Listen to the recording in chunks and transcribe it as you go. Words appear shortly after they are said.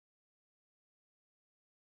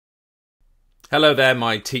Hello there,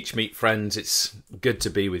 my TeachMeet friends. It's good to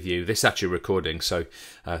be with you. This is actually recording, so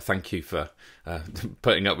thank you for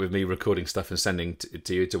putting up with me recording stuff and sending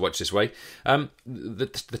to you to watch this way.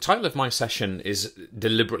 The title of my session is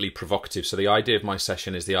deliberately provocative. So the idea of my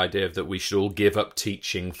session is the idea that we should all give up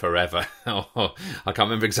teaching forever. I can't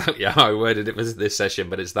remember exactly how I worded it for this session,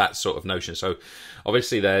 but it's that sort of notion. So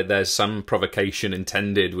obviously there's some provocation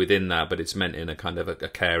intended within that, but it's meant in a kind of a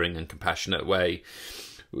caring and compassionate way.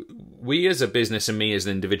 We as a business and me as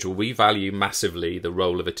an individual, we value massively the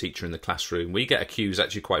role of a teacher in the classroom. We get accused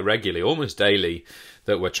actually quite regularly, almost daily,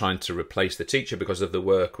 that we're trying to replace the teacher because of the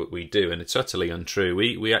work that we do, and it's utterly untrue.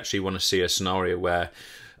 We actually want to see a scenario where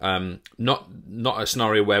not a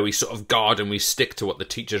scenario where we sort of guard and we stick to what the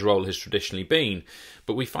teacher's role has traditionally been,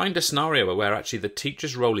 but we find a scenario where actually the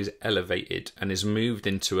teacher's role is elevated and is moved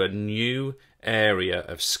into a new area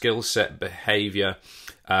of skill set, behaviour,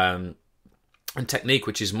 and technique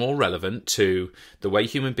which is more relevant to the way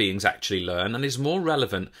human beings actually learn and is more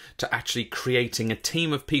relevant to actually creating a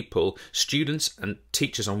team of people, students and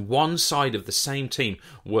teachers on one side of the same team,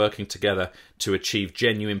 working together to achieve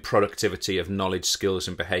genuine productivity of knowledge, skills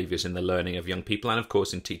and behaviours in the learning of young people and of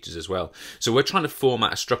course in teachers as well. So we're trying to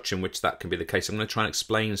format a structure in which that can be the case. I'm going to try and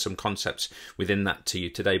explain some concepts within that to you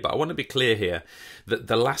today, but I want to be clear here that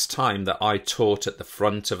the last time that I taught at the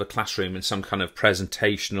front of a classroom in some kind of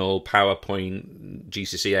presentational PowerPoint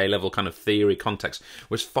GCSE A-level kind of theory context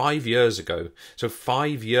was 5 years ago. So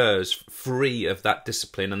 5 years free of that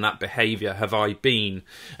discipline and that behaviour have I been,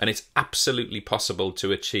 and it's absolutely possible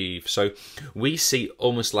to achieve. So we see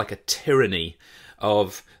almost like a tyranny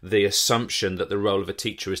of the assumption that the role of a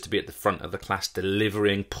teacher is to be at the front of the class,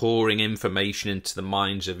 delivering, pouring information into the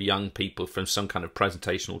minds of young people from some kind of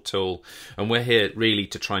presentational tool. And we're here really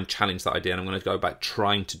to try and challenge that idea, and I'm going to go about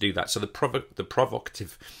trying to do that. So the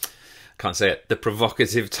provocative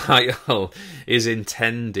title is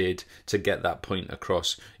intended to get that point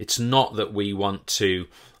across. It's not that we want to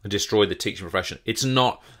destroy the teaching profession. It's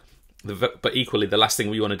not. But equally, the last thing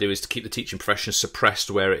we want to do is to keep the teaching profession suppressed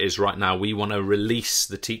where it is right now. We want to release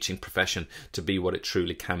the teaching profession to be what it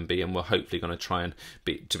truly can be, and we're hopefully going to try and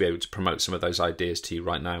be able to promote some of those ideas to you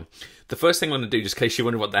right now. The first thing I'm going to do, just in case you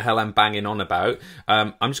wonder what the hell I'm banging on about,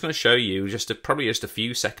 I'm just going to show you probably just a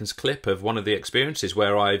few seconds clip of one of the experiences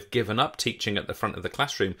where I've given up teaching at the front of the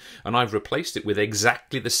classroom and I've replaced it with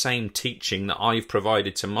exactly the same teaching that I've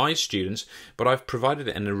provided to my students, but I've provided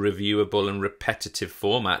it in a reviewable and repetitive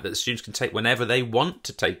format that the students can take whenever they want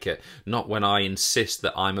to take it, not when I insist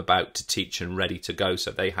that I'm about to teach and ready to go,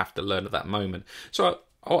 so they have to learn at that moment. So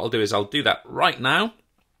what I'll do is I'll do that right now.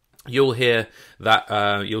 You'll hear that,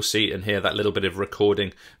 you'll see and hear that little bit of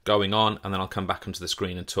recording going on, and then I'll come back onto the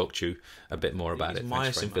screen and talk to you a bit more about it.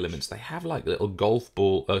 Myosin filaments, they have like little golf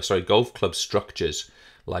club structures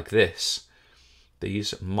like this.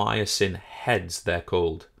 These myosin heads, they're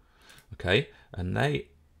called. Okay, and they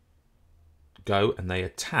go and they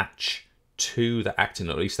attach to the actin,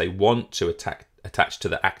 or at least they want to attach to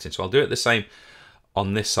the actin. So I'll do it the same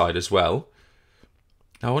on this side as well.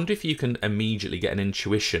 Now, I wonder if you can immediately get an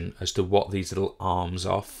intuition as to what these little arms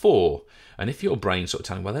are for. And if your brain's sort of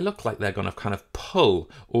telling, well, they look like they're going to kind of pull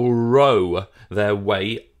or row their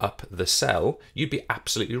way up the cell, you'd be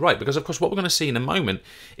absolutely right. Because, of course, what we're going to see in a moment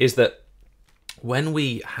is that when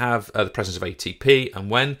we have the presence of ATP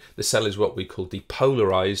and when the cell is what we call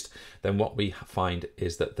depolarized, then what we find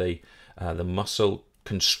is that the muscle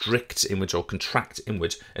constricts inwards or contracts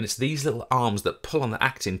inwards, and it's these little arms that pull on the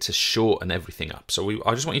actin to shorten everything up. So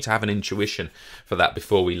I just want you to have an intuition for that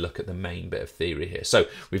before we look at the main bit of theory here. So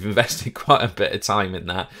we've invested quite a bit of time in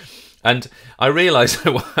that, and I realise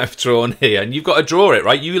what I've drawn here, and you've got to draw it,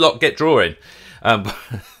 right? You lot get drawing.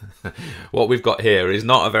 What we've got here is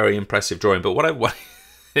not a very impressive drawing, but what I want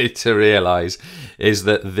you to realise is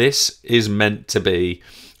that this is meant to be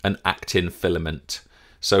an actin filament.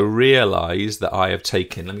 So realise that I have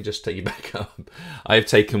taken, let me just take you back up, I have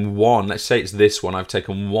taken one, let's say it's this one, I've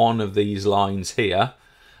taken one of these lines here,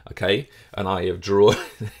 okay, and I have drawn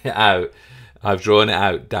it out. I've drawn it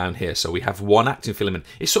out down here. So we have one actin filament.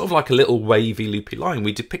 It's sort of like a little wavy, loopy line.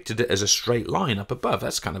 We depicted it as a straight line up above.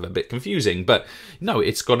 That's kind of a bit confusing, but no,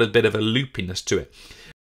 it's got a bit of a loopiness to it.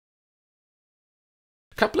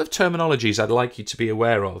 A couple of terminologies I'd like you to be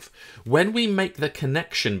aware of. When we make the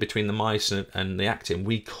connection between the myosin and the actin,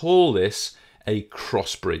 we call this a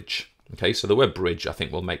cross bridge. Okay, so the word bridge, I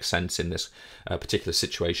think, will make sense in this particular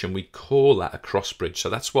situation. We call that a cross bridge. So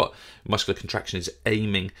that's what muscular contraction is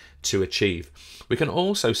aiming to achieve. We can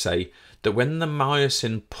also say that when the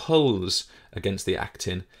myosin pulls against the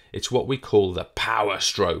actin, it's what we call the power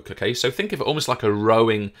stroke. Okay, so think of it almost like a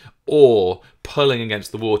rowing oar pulling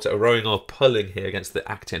against the water, a rowing oar pulling here against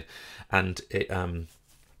the actin, and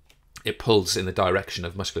it pulls in the direction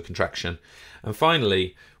of muscular contraction. And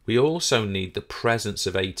finally, we also need the presence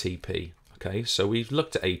of ATP. Okay, so we've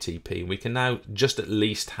looked at ATP, and we can now just at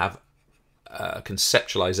least have a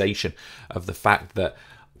conceptualization of the fact that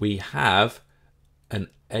we have an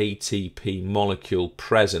ATP molecule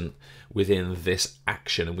present within this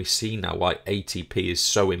action, and we see now why ATP is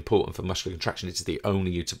so important for muscular contraction. It's the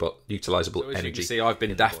only utilizable energy. You can see, I've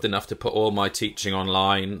been daft enough to put all my teaching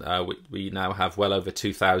online. We now have well over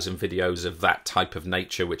 2,000 videos of that type of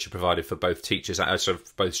nature, which are provided for both teachers,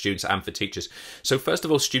 both students and for teachers. So first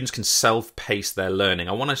of all, students can self-pace their learning.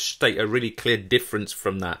 I want to state a really clear difference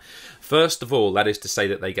from that. First of all, that is to say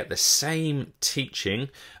that they get the same teaching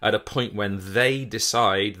at a point when they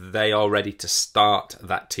decide they are ready to start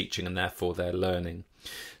that teaching, and therefore they're learning.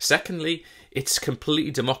 Secondly, it's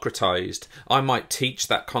completely democratized. I might teach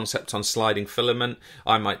that concept on sliding filament.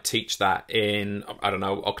 I might teach that in, I don't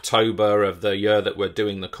know, October of the year that we're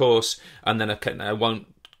doing the course, and then I won't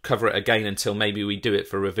cover it again until maybe we do it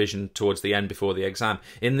for revision towards the end before the exam.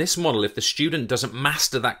 In this model, if the student doesn't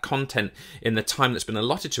master that content in the time that's been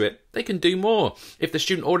allotted to it, they can do more. If the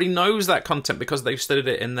student already knows that content because they've studied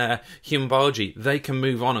it in their human biology, they can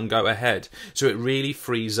move on and go ahead. So it really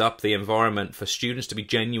frees up the environment for students to be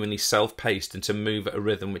genuinely self-paced and to move at a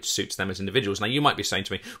rhythm which suits them as individuals. Now, you might be saying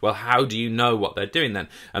to me, well, how do you know what they're doing then?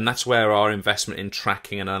 And that's where our investment in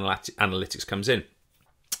tracking and analytics comes in.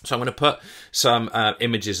 So I'm going to put some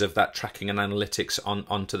images of that tracking and analytics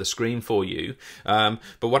onto the screen for you. But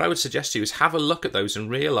what I would suggest to you is have a look at those and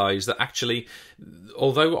realise that actually,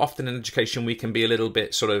 although often in education we can be a little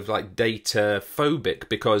bit sort of like data phobic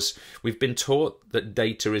because we've been taught that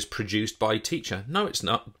data is produced by teacher. No, it's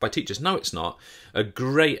not. By teachers. No, it's not. A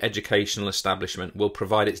great educational establishment will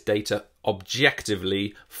provide its data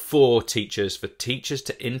objectively for teachers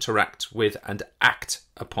to interact with and act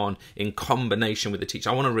upon in combination with the teacher.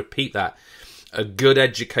 I want to repeat that. A good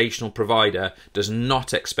educational provider does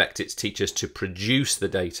not expect its teachers to produce the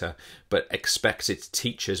data, but expects its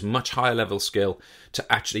teachers, much higher level skill, to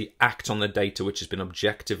actually act on the data which has been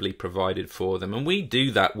objectively provided for them. And we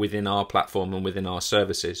do that within our platform and within our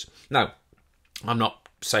services. Now, I'm not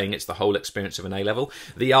saying it's the whole experience of an A-level.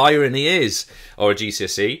 The irony is, or a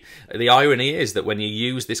GCSE, the irony is that when you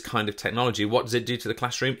use this kind of technology, what does it do to the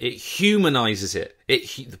classroom? It humanizes it.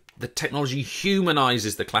 The technology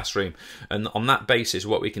humanizes the classroom. And on that basis,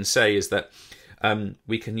 what we can say is that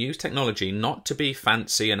we can use technology not to be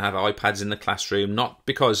fancy and have iPads in the classroom, not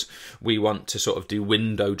because we want to sort of do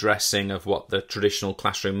window dressing of what the traditional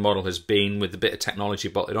classroom model has been with a bit of technology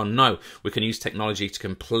bolted on. No, we can use technology to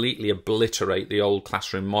completely obliterate the old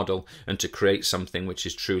classroom model and to create something which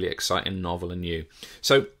is truly exciting, novel and new.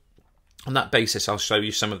 So on that basis, I'll show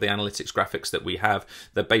you some of the analytics graphics that we have.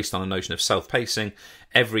 They're based on a notion of self-pacing.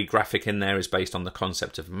 Every graphic in there is based on the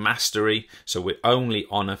concept of mastery. So we only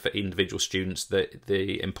honour for individual students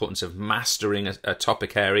the importance of mastering a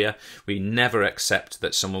topic area. We never accept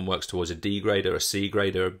that someone works towards a D grade or a C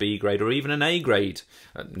grade or a B grade or even an A grade.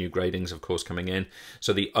 New gradings, of course, coming in.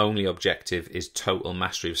 So the only objective is total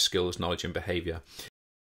mastery of skills, knowledge and behaviour.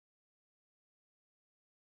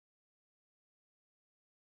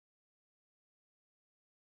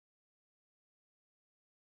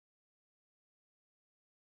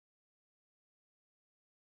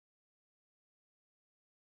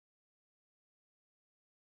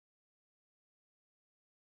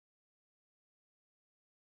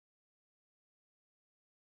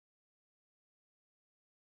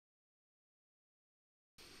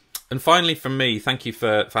 And finally from me, thank you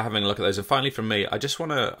for having a look at those. And finally from me, I just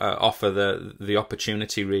want to offer the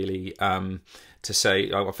opportunity really to say,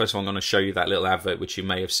 first of all, I'm going to show you that little advert which you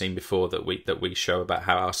may have seen before that we show about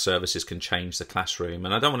how our services can change the classroom.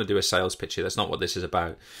 And I don't want to do a sales pitch here. That's not what this is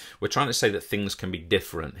about. We're trying to say that things can be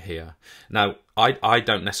different here. Now, I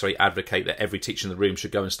don't necessarily advocate that every teacher in the room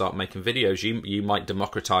should go and start making videos. You might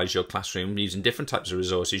democratize your classroom using different types of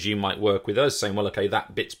resources. You might work with us saying, well, okay,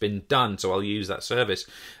 that bit's been done, so I'll use that service.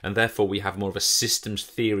 And therefore, we have more of a systems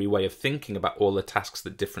theory way of thinking about all the tasks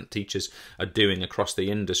that different teachers are doing across the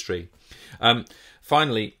industry.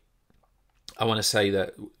 Finally, I want to say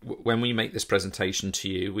that when we make this presentation to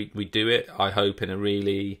you, we do it, I hope, in a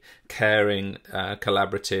really caring,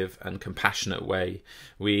 collaborative and compassionate way.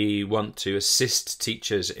 We want to assist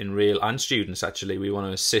teachers and students actually. We want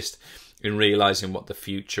to assist in realising what the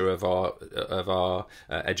future of our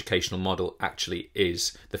educational model actually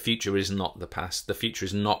is. The future is not the past. The future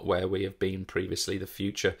is not where we have been previously. The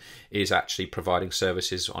future is actually providing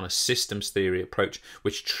services on a systems theory approach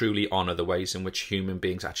which truly honour the ways in which human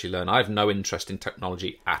beings actually learn. I have no interest in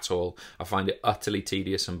technology at all. I find it utterly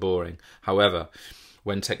tedious and boring. However,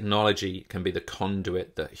 when technology can be the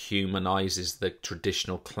conduit that humanises the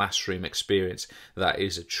traditional classroom experience, that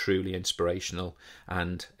is a truly inspirational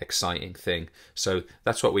and exciting thing. So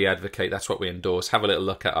that's what we advocate, that's what we endorse. Have a little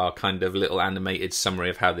look at our kind of little animated summary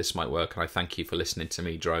of how this might work, and I thank you for listening to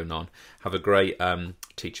me drone on. Have a great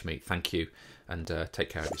TeachMeet. Thank you, and take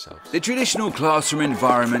care of yourselves. The traditional classroom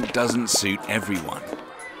environment doesn't suit everyone.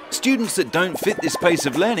 Students that don't fit this pace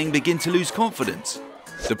of learning begin to lose confidence.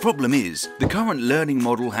 The problem is, the current learning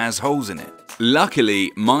model has holes in it.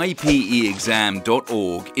 Luckily,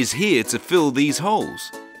 mypeexam.org is here to fill these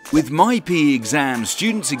holes. With myPExam,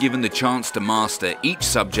 students are given the chance to master each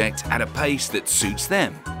subject at a pace that suits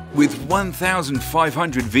them. With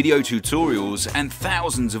 1,500 video tutorials and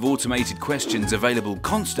thousands of automated questions available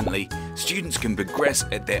constantly, students can progress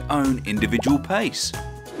at their own individual pace.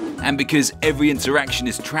 And because every interaction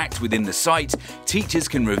is tracked within the site, teachers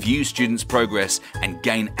can review students' progress and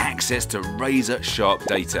gain access to razor-sharp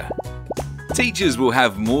data. Teachers will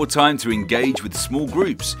have more time to engage with small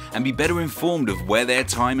groups and be better informed of where their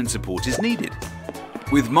time and support is needed.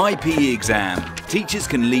 With myPExam, teachers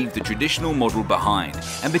can leave the traditional model behind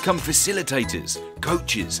and become facilitators,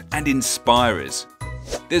 coaches and inspirers.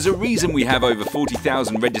 There's a reason we have over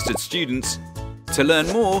 40,000 registered students. To learn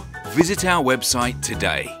more, visit our website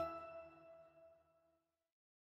today.